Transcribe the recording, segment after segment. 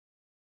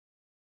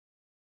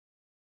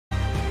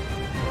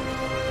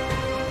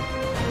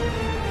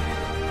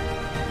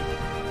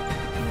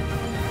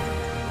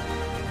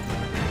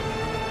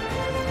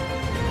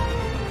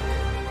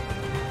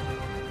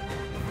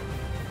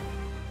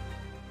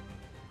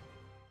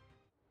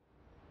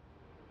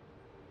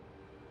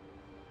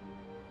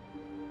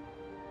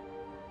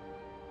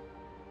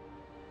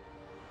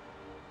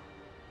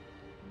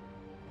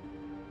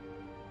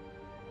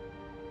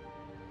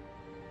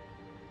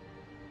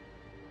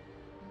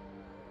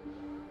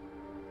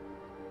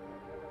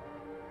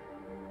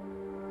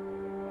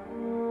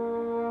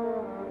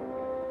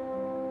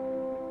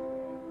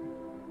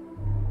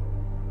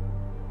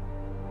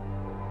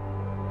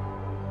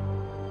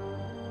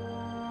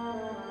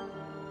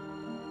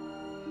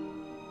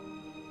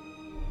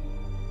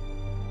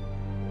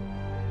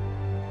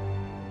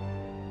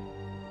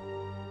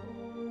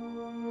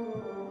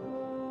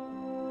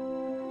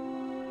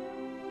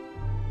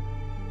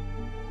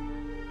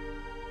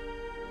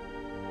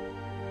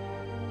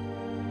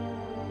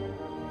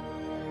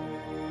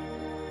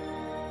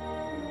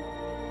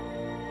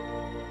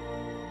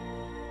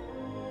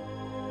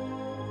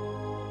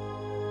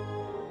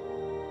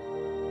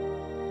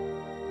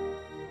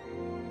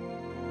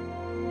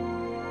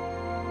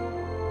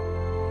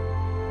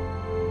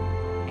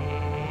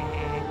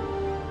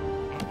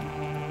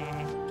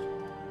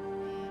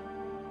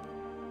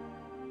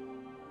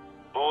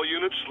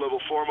level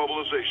 4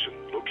 mobilization.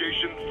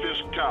 Location,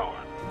 Fisk Tower.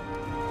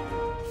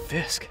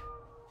 Fisk?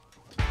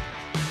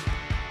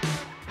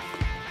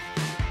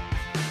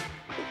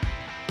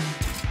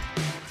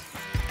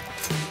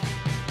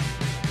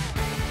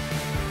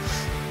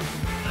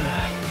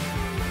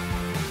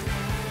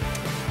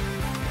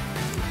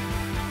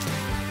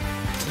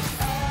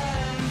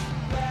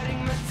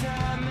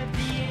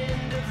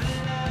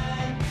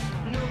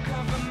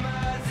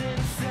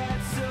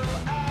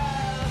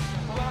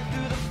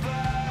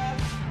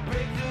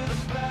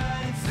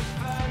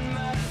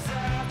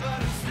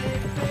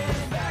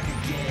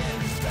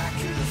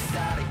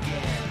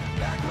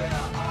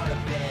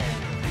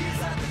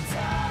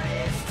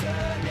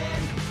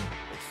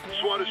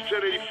 SWAT is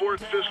 1084 at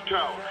Fisk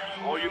Tower.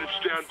 All units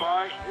stand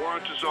by.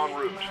 Warrant is en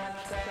route.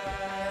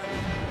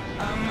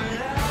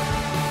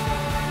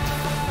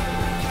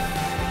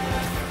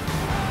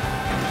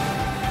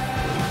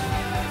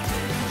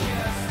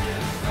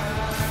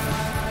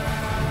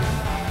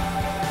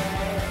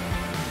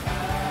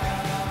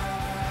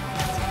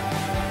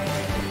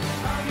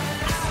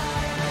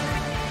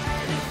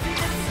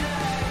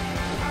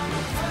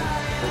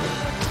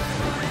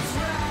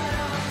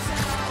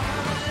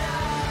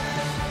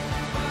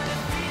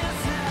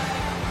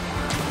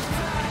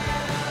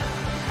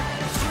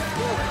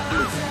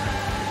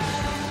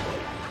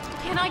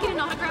 Can I get an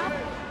autograph?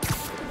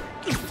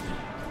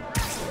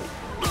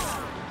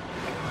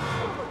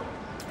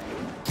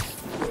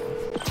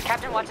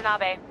 Captain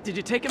Watanabe. Did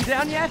you take him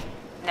down yet?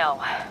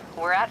 No,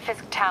 we're at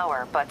Fisk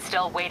Tower, but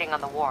still waiting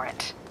on the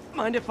warrant.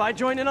 Mind if I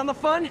join in on the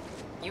fun?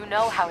 You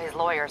know how his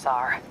lawyers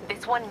are.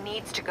 This one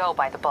needs to go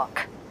by the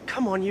book.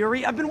 Come on,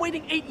 Yuri. I've been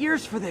waiting 8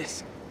 years for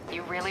this.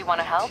 You really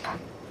want to help?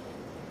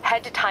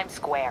 Head to Times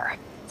Square.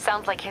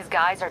 Sounds like his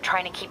guys are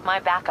trying to keep my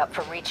backup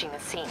from reaching the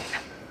scene.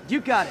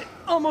 You got it.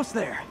 Almost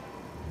there.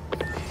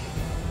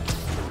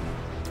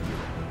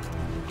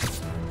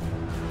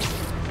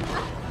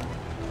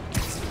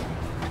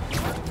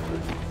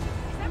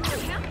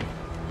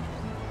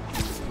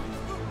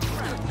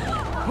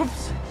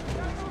 Whoops.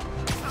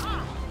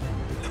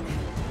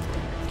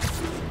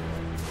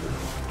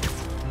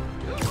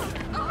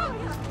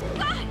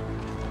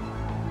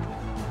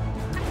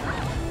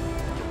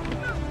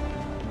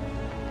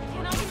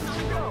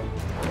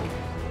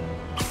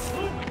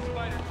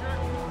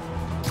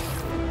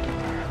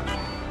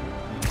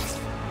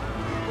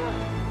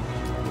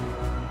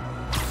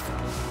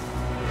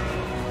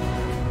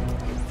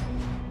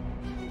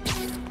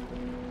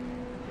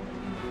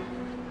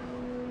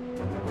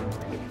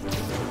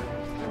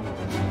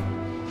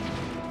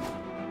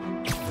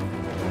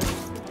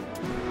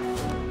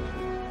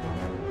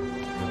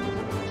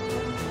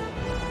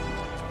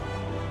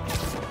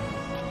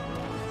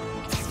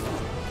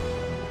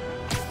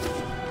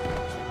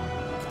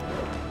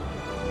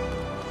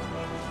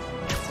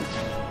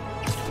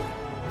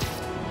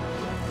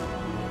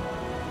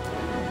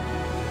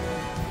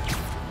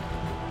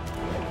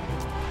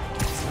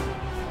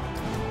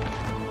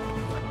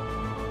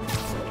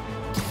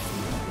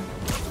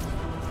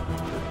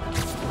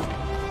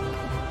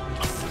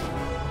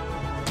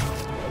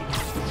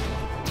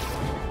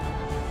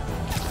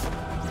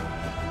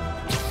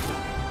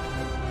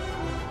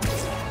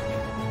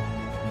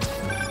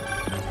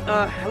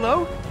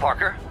 Hello?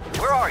 Parker,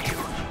 where are you?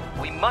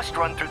 We must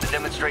run through the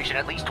demonstration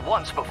at least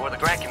once before the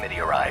grant committee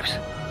arrives.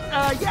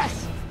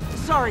 Yes.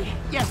 Sorry.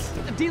 Yes.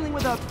 Dealing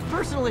with a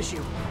personal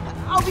issue.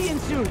 I'll be in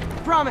soon.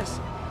 Promise.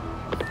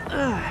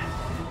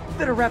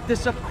 Better wrap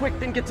this up quick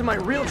than get to my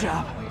real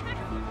job.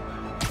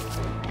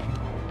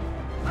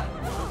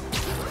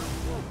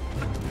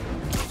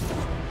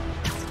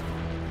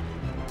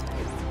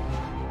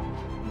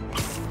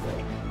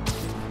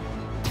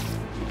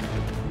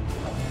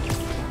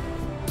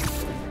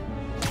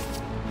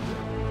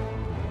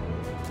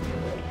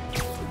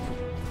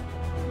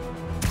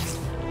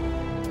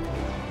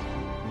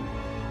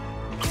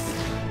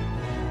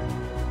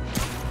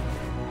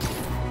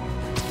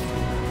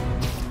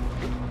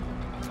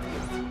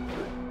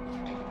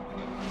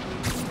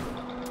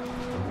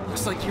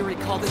 Looks like Yuri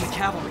called in the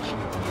cavalry.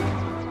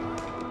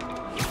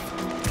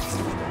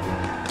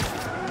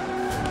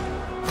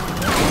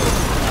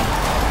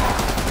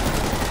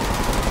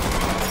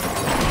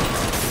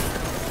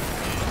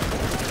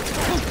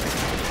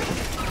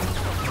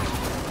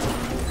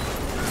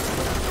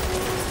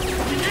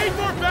 We need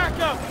more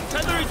backup!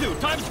 1032,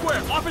 Times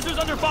Square, officers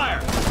under fire!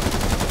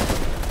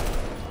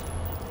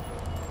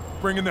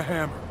 Bring in the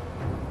hammer.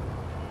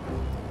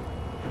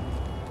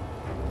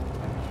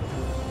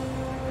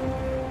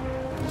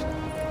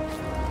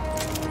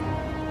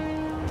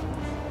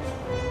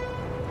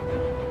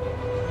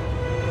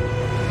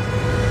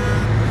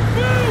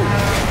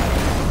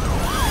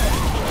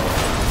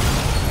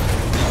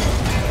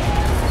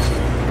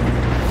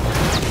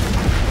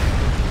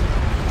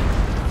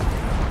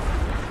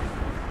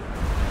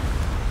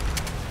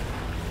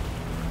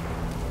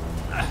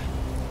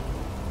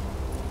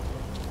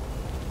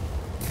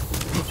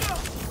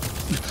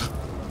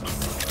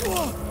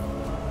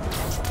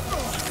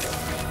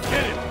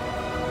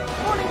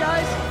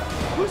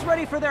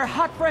 ready for their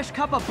hot, fresh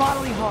cup of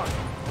bodily harm.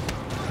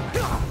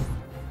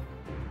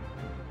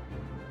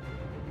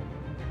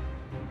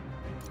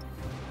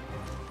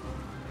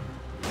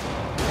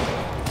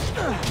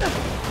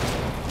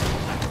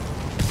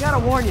 Gotta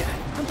warn you,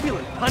 I'm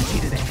feeling punchy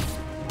today.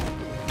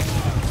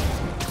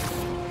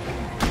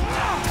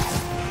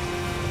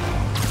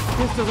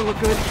 This doesn't look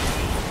good.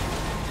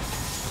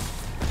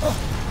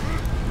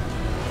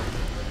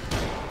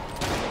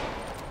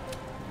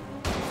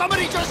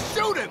 Somebody just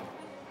shoot him!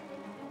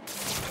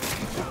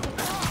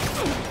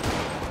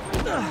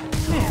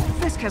 Man,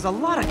 Fisk has a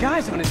lot of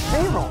guys on his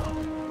payroll.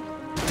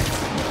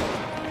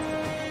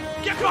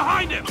 Get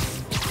behind him!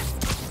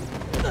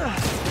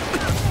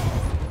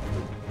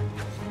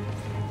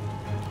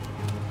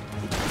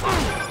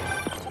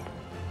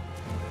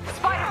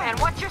 Spider-Man,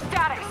 what's your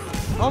status?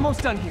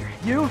 Almost done here.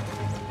 You?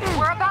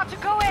 We're about to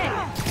go in!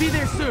 Be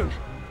there soon.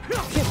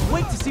 Can't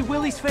wait to see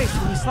Willie's face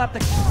when you slap the...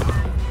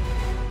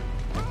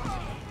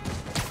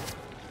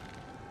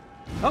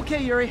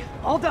 Okay, Yuri.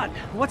 All done.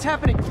 What's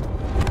happening?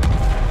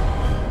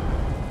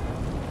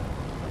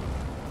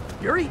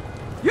 Yuri?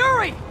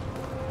 Yuri!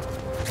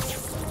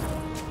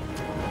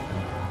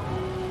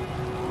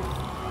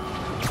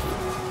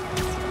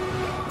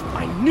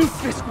 I knew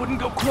Fisk wouldn't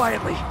go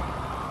quietly.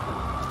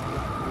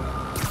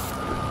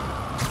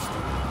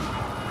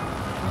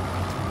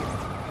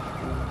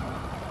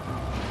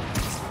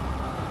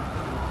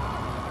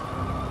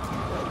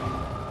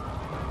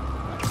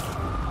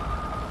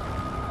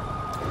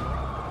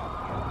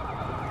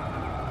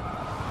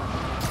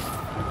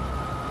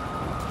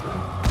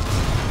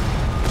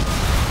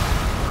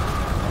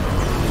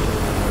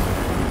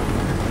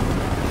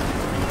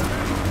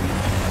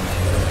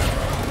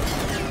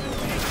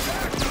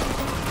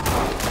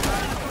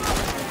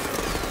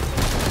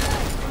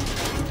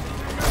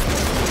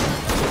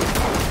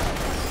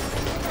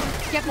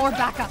 Get more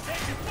backup.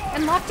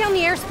 And lock down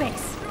the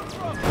airspace.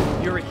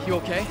 Yuri, you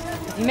okay?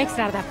 If he makes it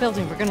out of that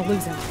building, we're gonna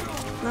lose him.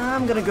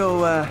 I'm gonna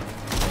go,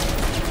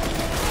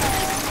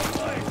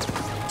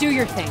 Do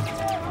your thing.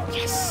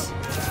 Yes!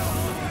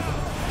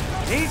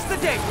 Seize the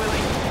day,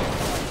 Willie!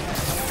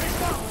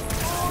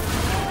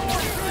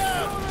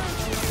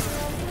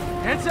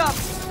 Heads up!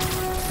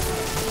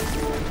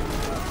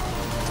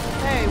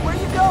 Hey, where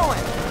you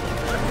going?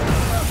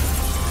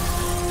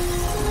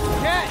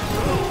 Okay!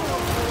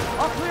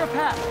 I'll clear a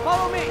path.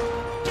 Follow me!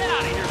 Get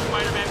out of here,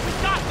 Spider-Man! We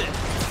got this!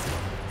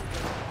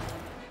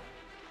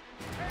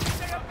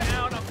 Stay up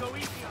down, I'll go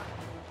easy on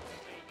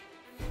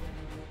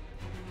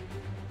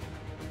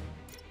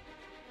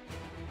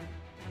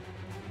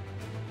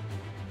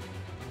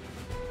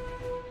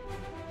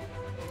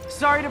you.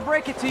 Sorry to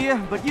break it to you,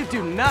 but you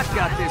do not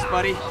got this,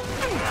 buddy.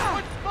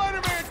 What's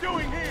Spider-Man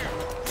doing here?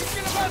 He's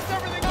gonna mess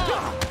everything up!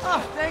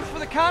 Oh, thanks for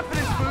the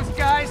confidence boost,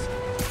 guys.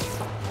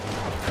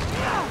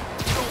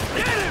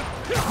 Get him!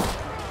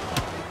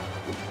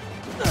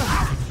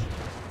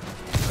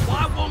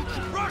 Why won't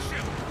you rush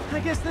him? I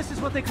guess this is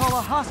what they call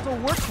a hostile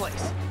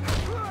workplace.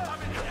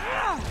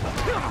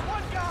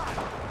 One guy!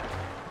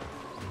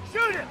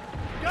 Shoot him!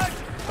 Guys,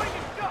 swing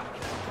and duck!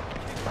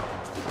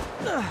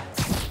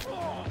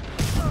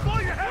 Blow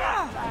your head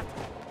off!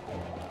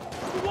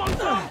 Who wants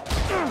some?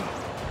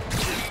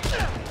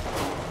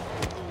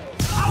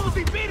 How was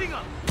he beating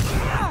him?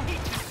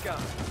 Eat this guy!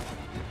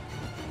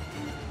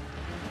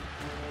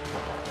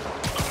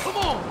 Come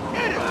on,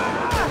 hit him!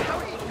 How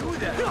do you do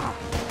that?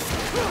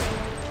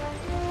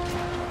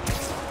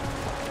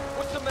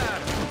 What's the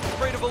matter?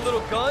 Afraid of a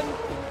little gun?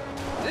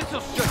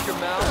 This'll shut your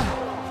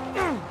mouth.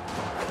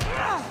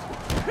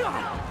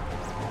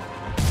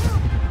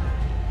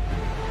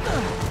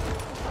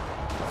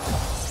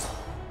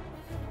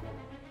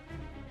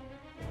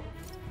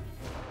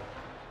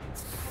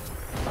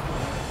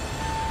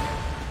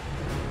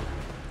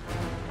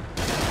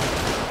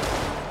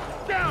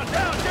 Down,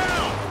 down,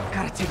 down!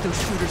 Gotta take those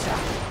shooters out.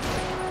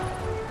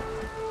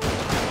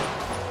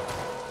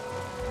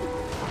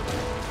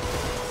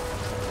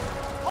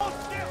 Hold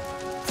still!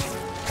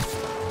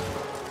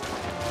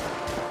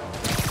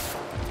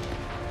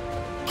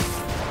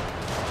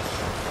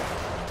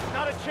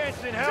 Not a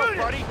chance in hell,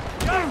 buddy!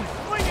 Guys,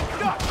 swing and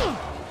duck!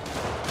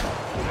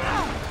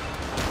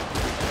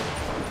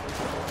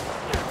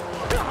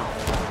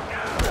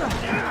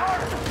 Get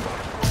harder!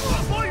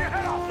 Blow your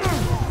head off!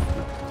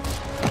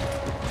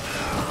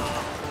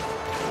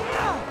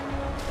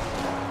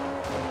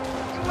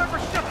 You ever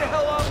shut the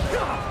hell up?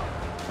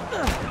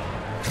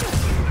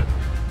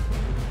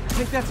 I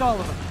think that's all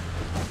of them.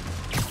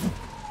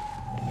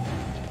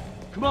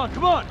 Come on,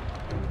 come on!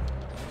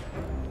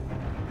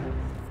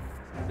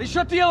 They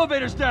shut the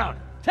elevators down!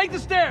 Take the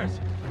stairs!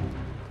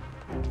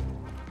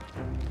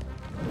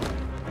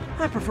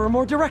 I prefer a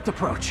more direct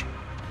approach.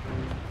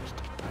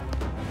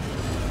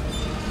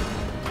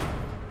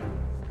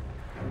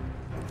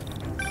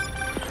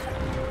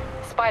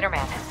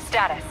 Spider-Man,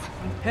 status.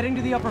 Heading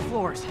to the upper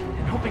floors,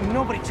 and hoping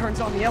nobody turns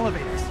on the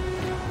elevators.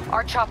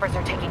 Our choppers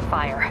are taking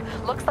fire.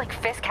 Looks like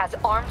Fisk has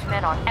armed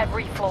men on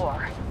every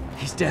floor.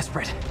 He's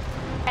desperate.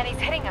 And he's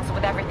hitting us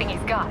with everything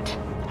he's got.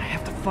 I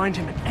have to find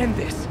him and end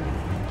this.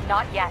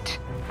 Not yet.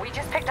 We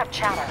just picked up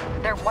chatter.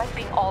 They're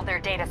wiping all their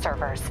data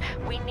servers.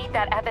 We need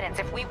that evidence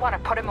if we want to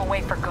put him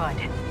away for good.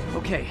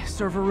 Okay,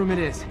 server room it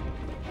is.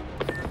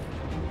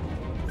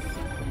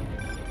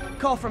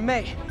 Call from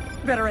May.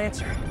 Better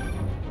answer.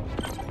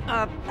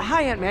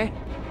 Hi, Aunt May.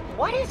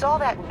 What is all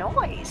that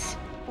noise?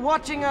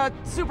 Watching a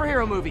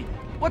superhero movie.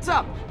 What's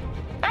up?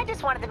 I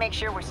just wanted to make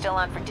sure we're still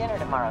on for dinner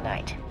tomorrow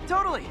night.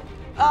 Totally.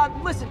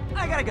 Listen,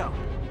 I gotta go.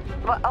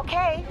 Well,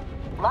 okay.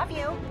 Love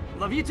you.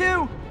 Love you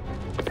too.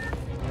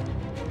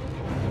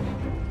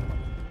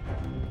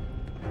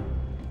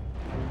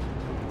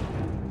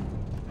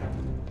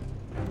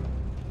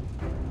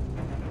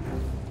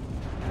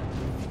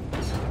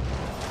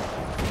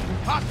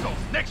 Hostile!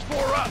 Next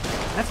floor up!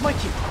 That's my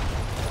cue.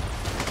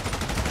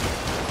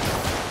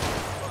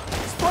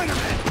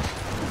 Spider-Man!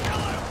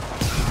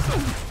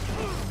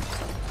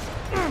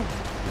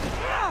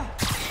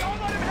 Don't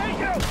let him hit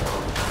you!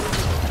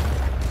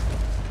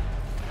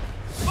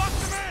 Lock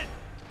him in!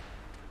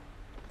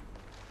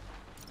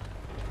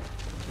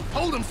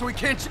 Hold him so he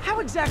can't... How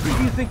exactly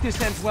do you think this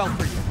ends well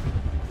for you?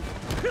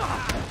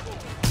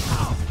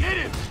 Get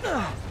him!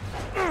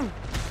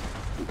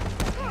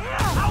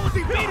 How is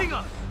he beating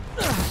us?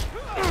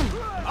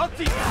 I'll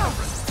teach you some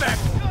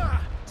respect!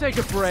 Take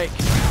a break.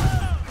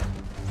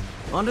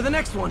 On to the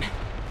next one.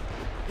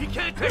 He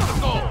can't take the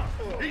goal!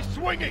 He's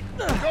swinging!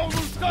 Don't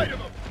lose sight of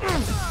him!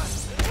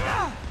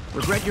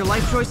 Regret your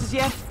life choices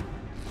yet?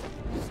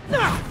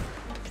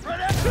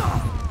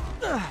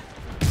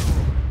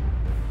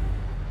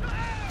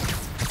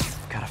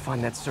 Gotta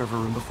find that server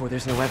room before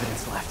there's no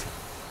evidence left.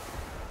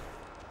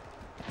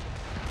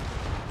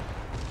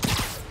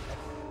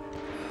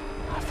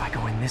 If I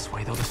go in this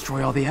way, they'll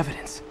destroy all the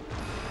evidence.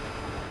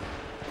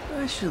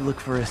 I should look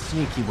for a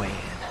sneaky way in.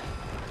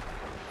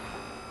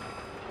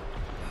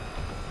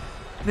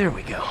 There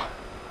we go.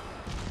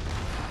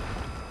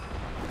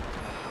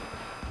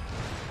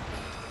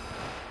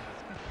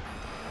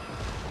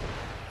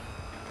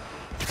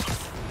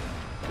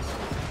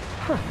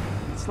 Huh.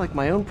 It's like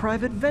my own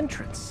private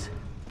ventrance.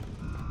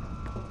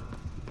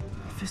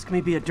 Fisk may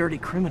be a dirty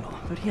criminal,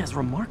 but he has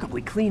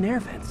remarkably clean air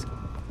vents.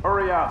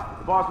 Hurry up.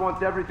 The boss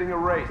wants everything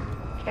erased.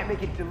 Can't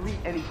make it delete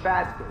any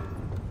faster.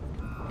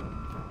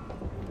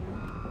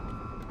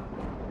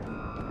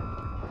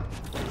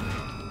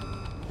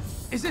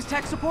 Is this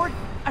tech support?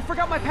 I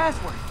forgot my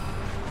password.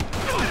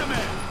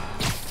 Spider-Man!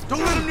 Don't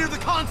let him near the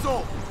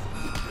console!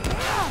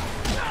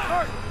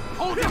 Hurt!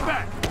 Hold him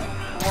back!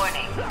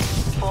 Warning.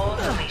 Full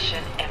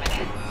deletion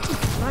imminent.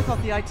 I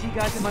thought the IT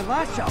guys in my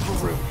last job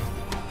were rude.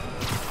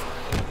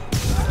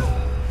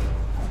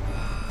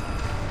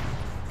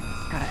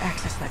 Gotta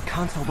access that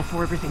console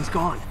before everything's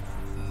gone.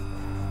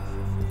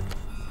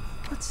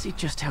 Let's see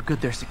just how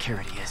good their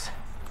security is.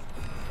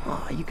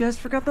 Aw, you guys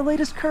forgot the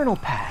latest kernel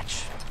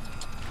patch.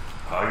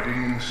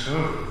 Hiding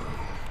so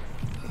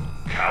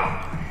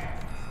cowardly,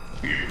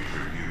 even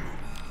for you.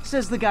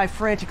 Says the guy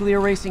frantically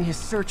erasing his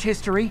search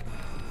history.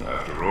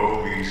 After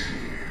all these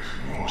years,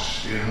 you're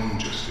still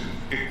just an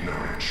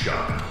ignorant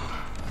child.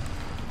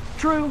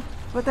 True,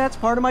 but that's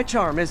part of my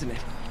charm, isn't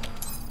it?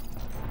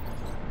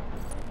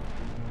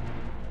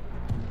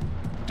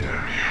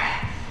 Damn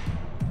you.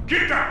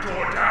 Get that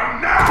door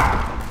down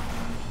now!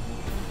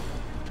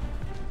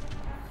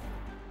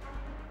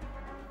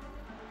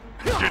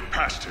 Get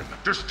past him.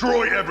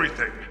 Destroy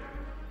everything.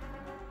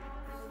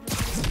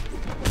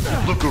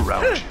 Look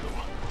around you.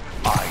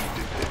 I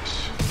did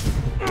this.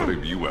 What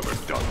have you ever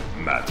done,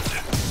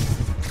 madman?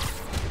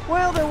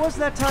 Well, there was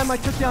that time I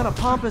took down a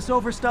pompous,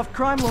 overstuffed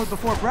crime lord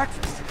before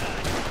breakfast.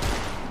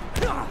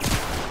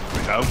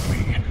 Without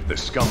me, the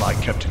scum I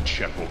kept in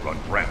check will run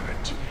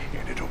rampant,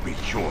 and it'll be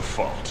your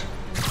fault.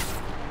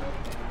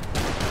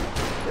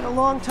 Been a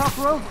long, tough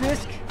road,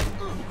 Fisk.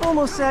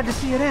 Almost sad to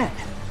see it end.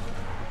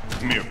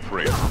 Mere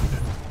prelude.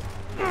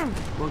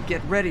 We'll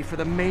get ready for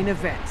the main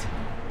event.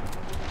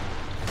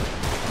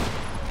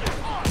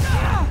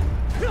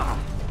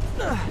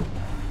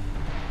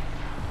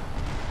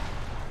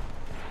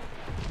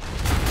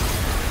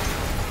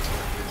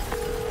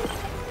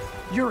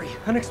 Yuri,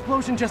 an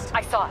explosion just...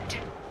 I saw it.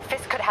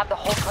 Fisk could have the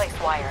whole place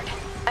wired.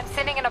 I'm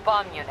sending in a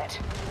bomb unit.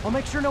 I'll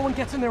make sure no one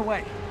gets in their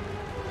way.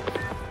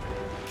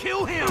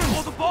 Kill him,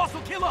 or the boss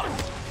will kill us!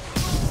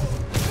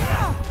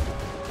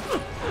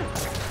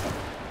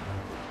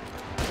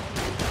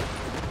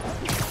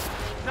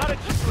 I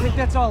think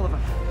that's all of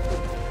them.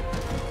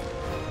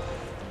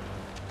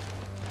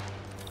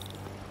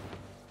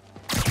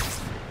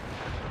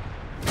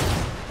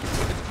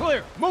 It's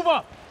clear! Move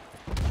up!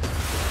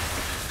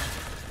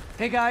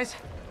 Hey guys,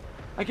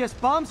 I guess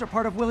bombs are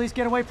part of Willie's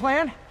getaway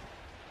plan?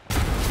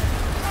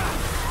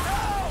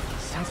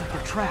 Sounds like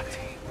they're trapped.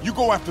 You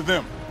go after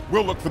them.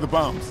 We'll look for the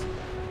bombs.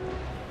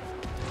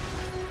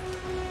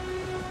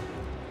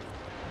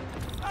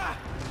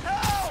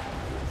 Help!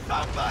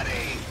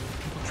 Somebody!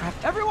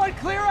 Trapped. Everyone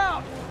clear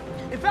out!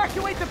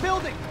 Evacuate the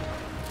building!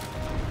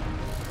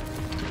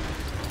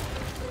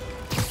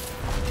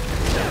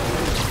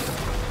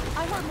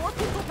 I heard more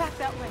people back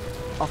that way.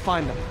 I'll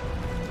find them.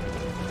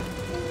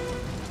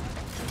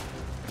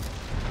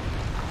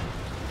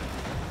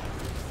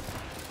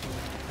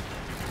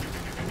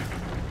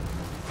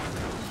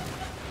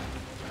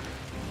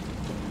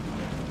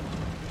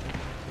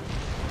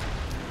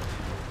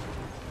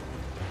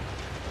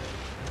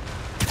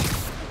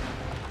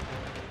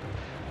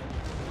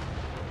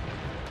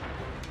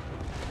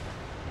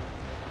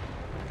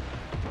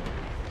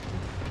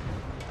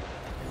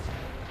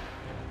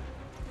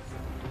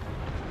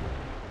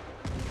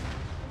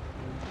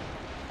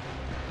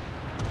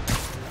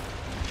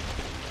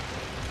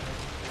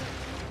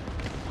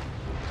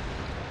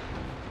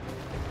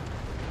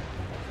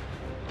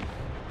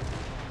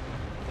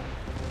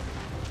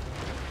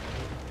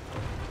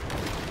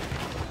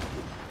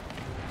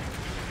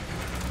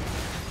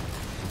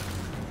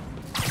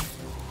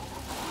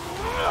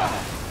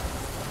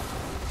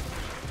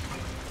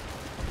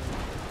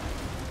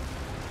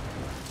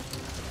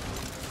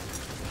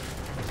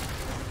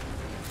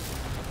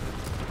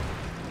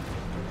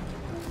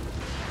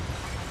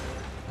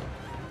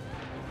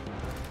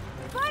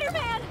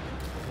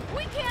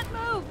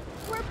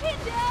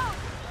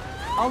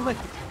 I'll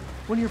lift it.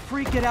 When you're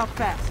free, get out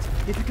fast.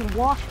 If you can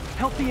walk,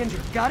 help the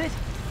injured. Got it?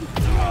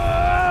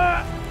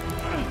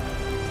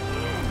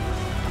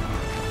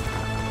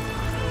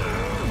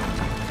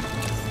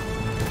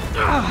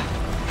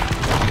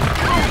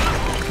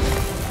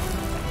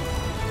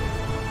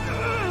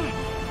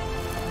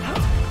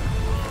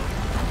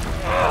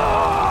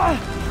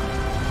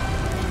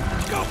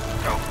 Go,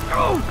 go,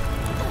 go!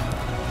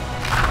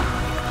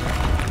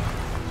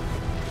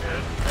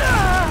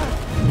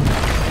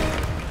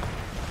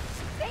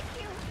 Thank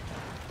you.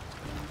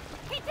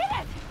 He did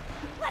it.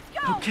 Let's go.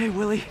 Okay,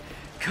 Willie.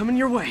 Coming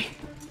your way.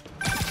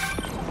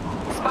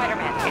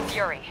 Spider-Man, it's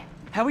Yuri.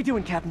 How we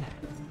doing, Captain?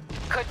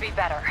 Could be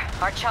better.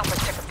 Our chopper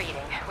took a beating.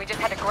 We just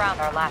had to ground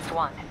our last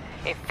one.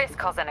 If Fisk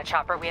calls in a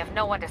chopper, we have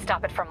no one to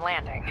stop it from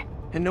landing.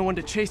 And no one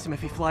to chase him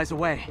if he flies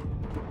away.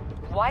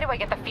 Why do I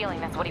get the feeling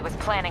that's what he was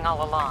planning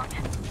all along?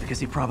 Because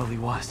he probably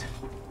was.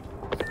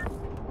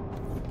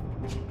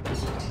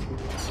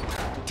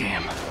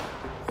 Damn.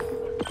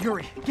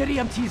 Yuri, get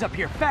EMTs up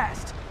here,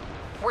 fast!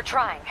 We're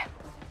trying.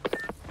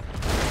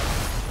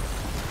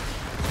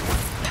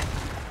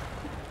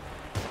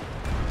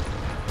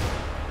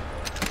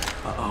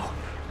 Uh-oh.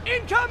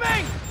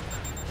 Incoming!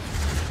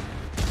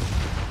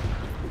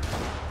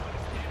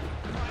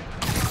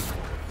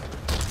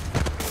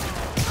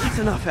 That's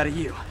enough out of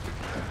you.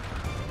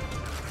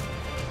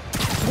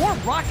 More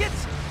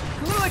rockets?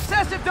 A little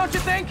excessive, don't you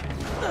think?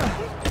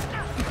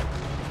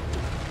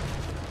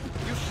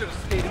 You should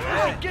have stayed in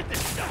bed. Get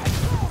this stuff!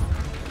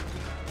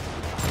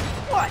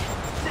 What?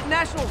 Is it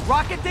National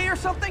Rocket Day or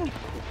something?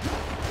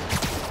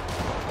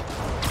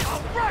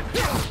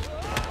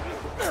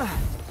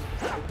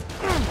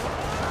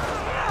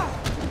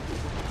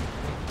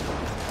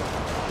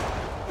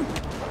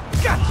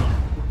 Gotcha!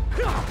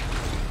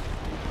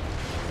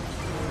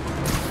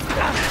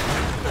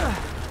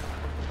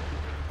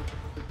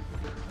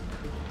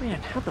 Man,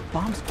 how'd the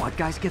bomb squad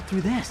guys get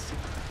through this?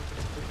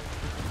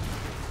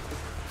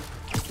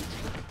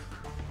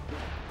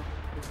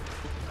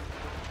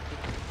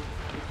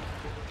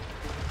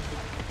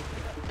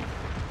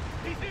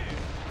 He's here!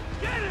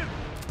 Get him!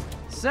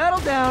 Settle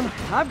down.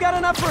 I've got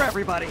enough for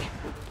everybody.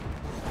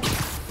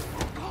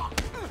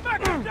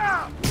 Smack him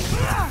down!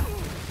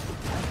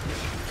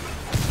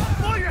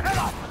 Blow your head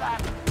off for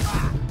that!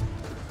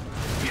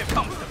 Here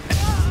comes the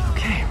pest.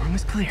 Okay, room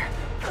is clear.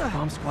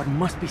 Bomb squad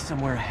must be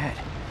somewhere ahead.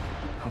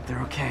 Hope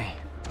they're okay.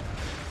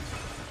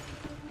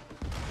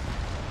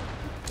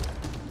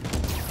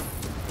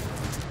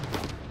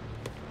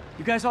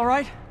 You guys all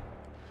right?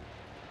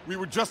 We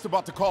were just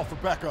about to call for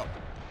backup.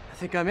 I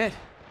think I'm it.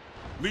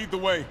 Lead the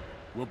way.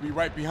 We'll be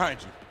right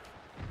behind you.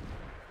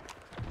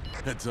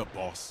 Heads up,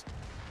 boss.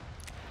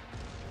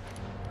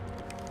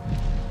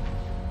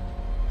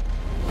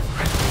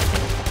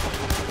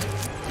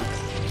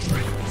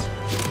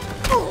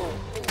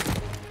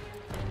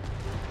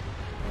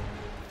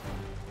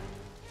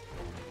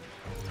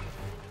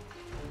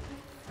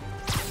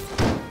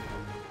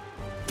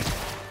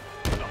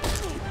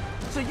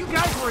 So you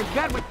guys were in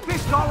bed with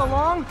Fisk all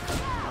along?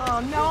 Oh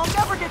no, I'll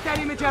never get that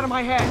image out of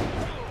my head.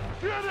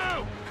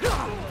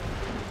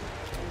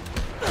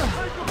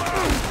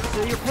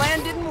 So your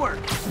plan didn't work.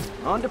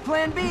 On to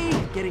plan B,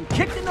 getting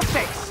kicked in the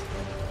face.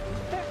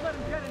 Can't let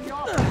him get in the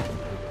office.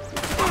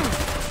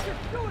 Just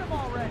shoot him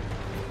already.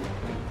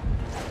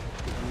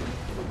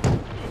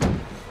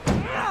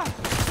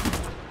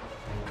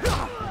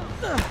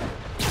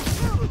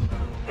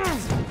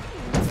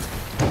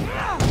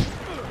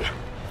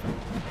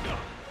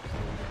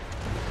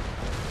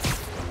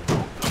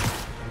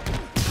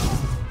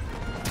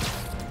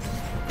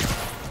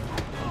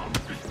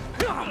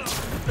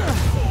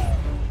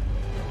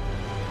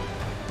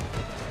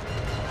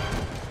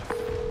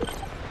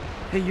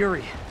 Hey,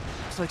 Yuri.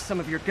 Looks like some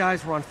of your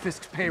guys were on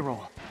Fisk's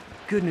payroll.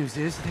 Good news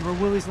is, they were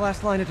Willie's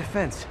last line of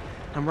defense.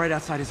 I'm right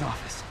outside his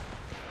office.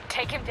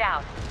 Take him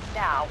down,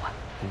 now.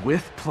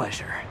 With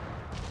pleasure.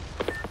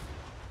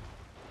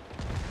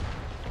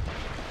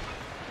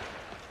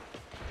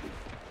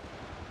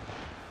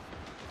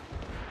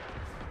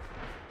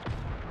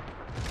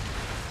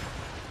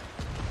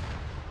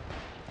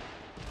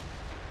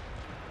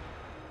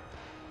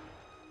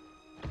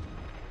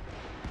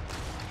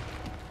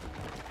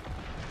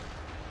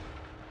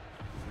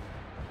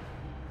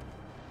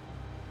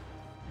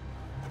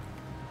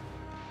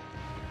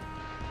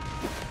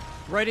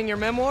 Writing your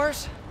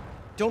memoirs?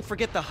 Don't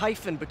forget the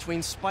hyphen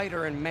between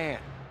spider and man.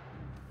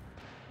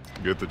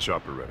 Get the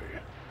chopper ready.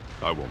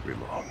 I won't be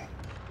long.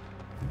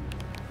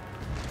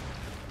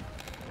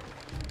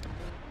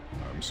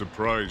 I'm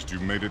surprised you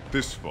made it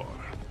this far.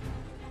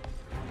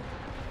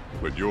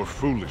 But your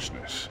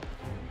foolishness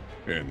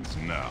ends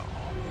now.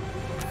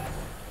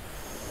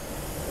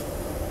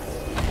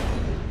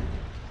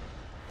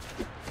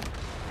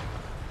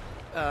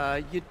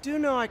 You do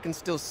know I can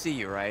still see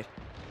you, right?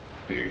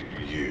 8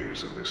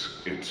 years of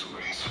this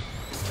insolence.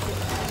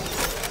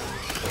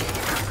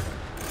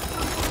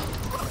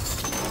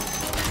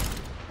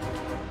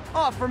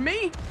 Oh, for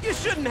me? You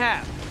shouldn't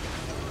have.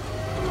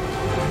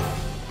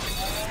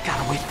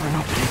 Gotta wait for an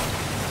opening.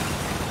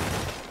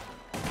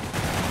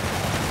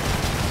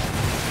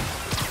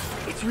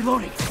 It's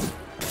reloading.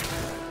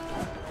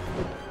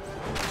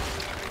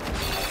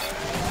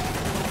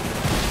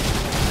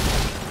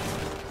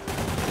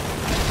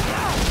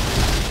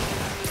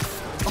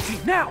 Okay,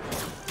 now!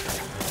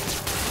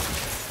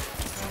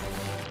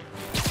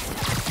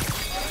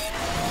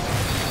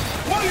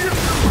 What are you doing?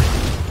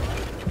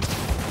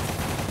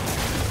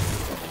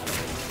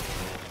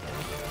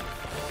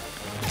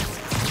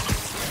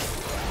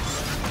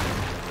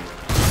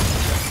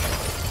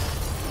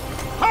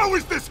 How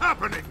is this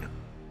happening?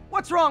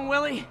 What's wrong,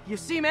 Willie? You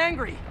seem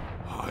angry.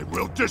 I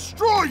will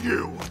destroy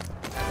you!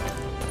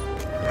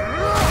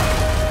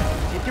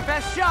 Take your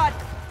best shot.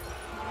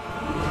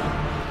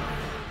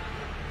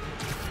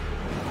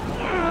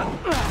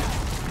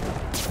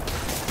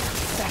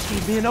 That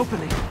gave me an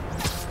opening.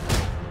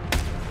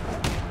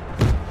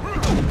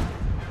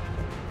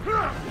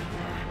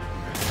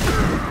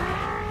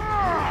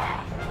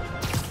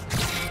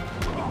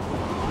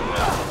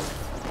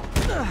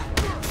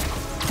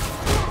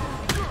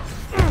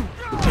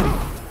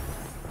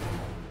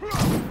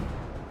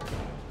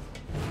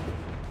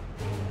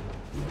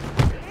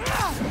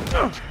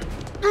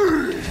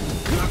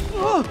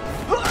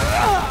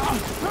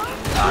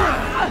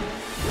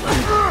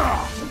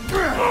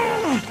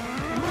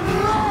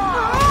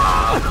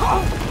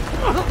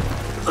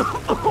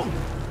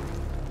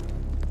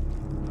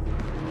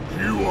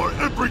 You are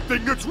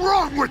everything that's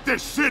wrong with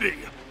this city!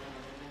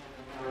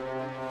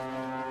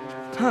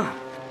 Huh.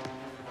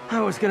 I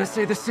was gonna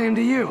say the same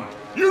to you.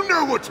 You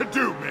know what to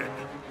do, men!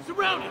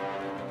 Surround him!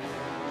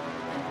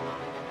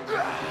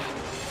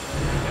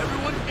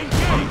 Everyone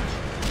engage!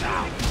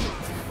 Now!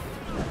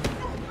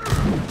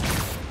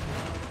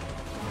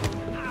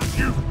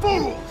 You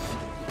fools!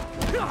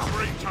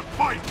 Trained to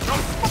fight,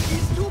 don't...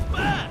 He's too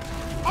bad!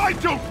 I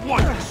don't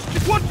want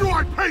this! What do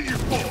I pay you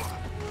for?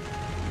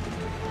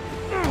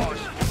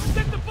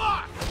 Get the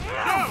box!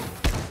 No!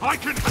 I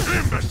can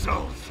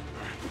imbeciles!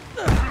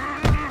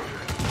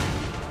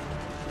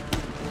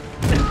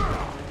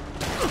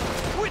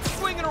 Quit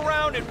swinging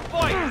around and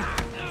fight!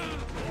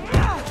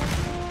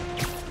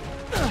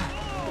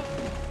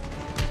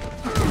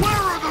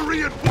 Where are the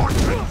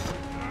reinforcements?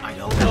 I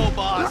don't know,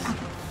 boss.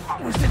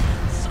 Was it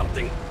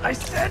something I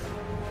said?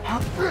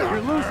 You're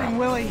losing,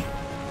 Willie.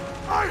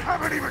 I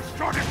haven't even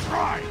started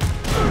trying!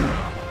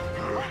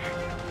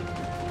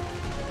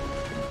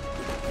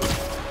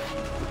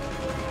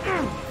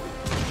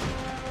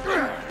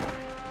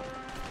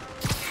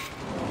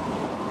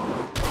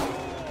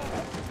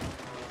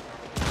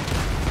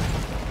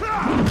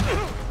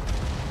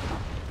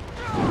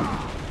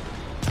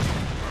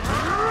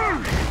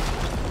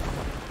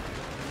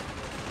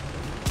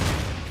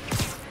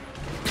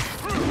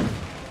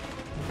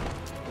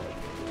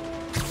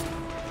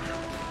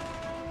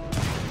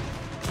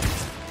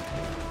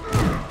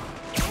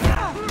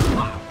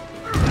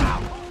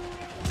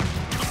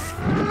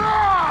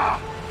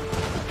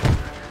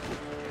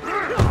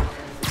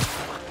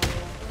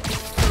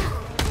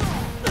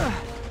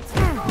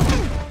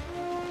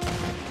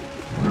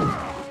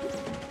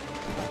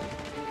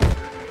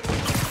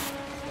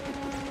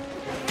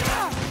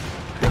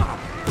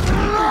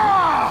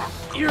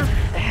 Your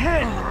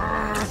head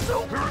is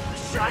so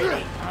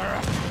shiny.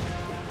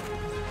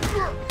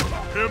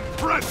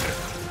 Impressive!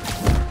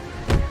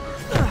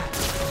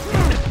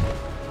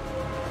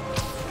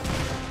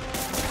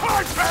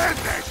 I can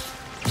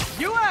this!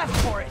 You asked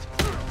for it.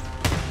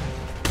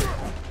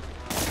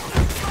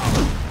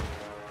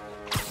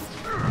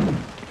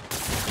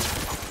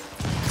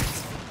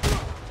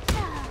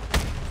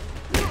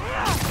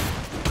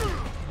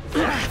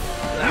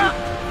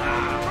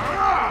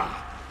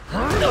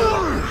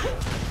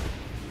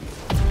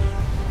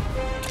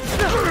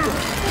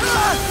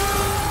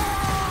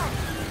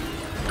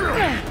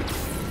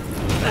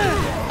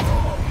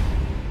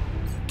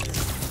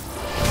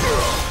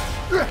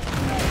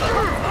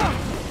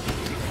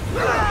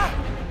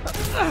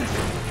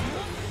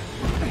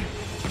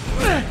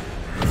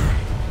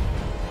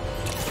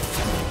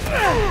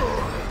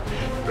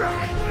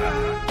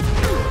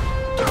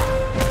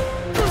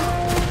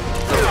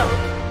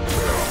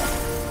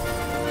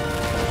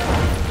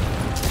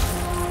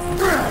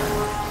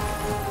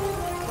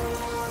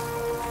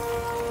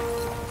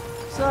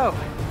 So,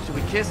 should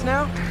we kiss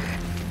now?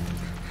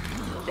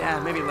 Yeah,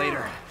 maybe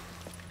later.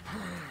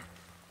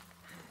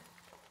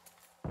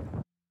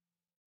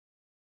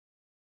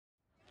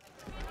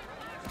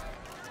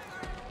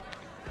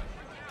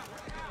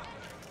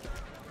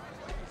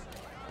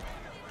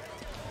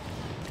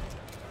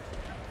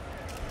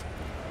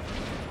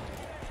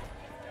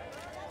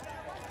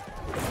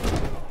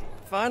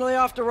 Finally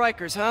off to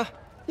Rikers, huh?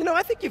 You know,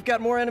 I think you've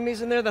got more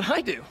enemies in there than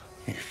I do.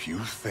 If you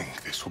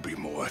think this will be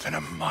more than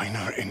a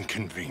minor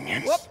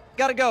inconvenience... Whoop,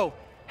 gotta go.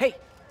 Hey,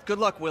 good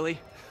luck, Willie.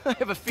 I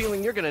have a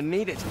feeling you're gonna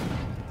need it.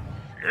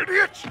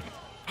 Idiot!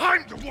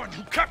 I'm the one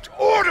who kept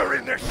order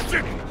in this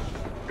city!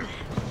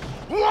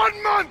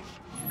 1 month!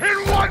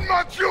 In 1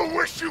 month you'll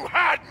wish you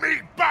had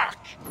me back!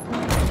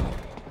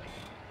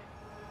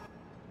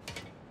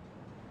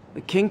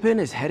 The Kingpin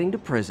is heading to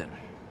prison.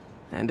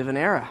 End of an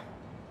era.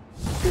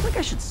 I feel like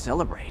I should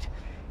celebrate.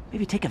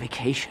 Maybe take a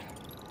vacation.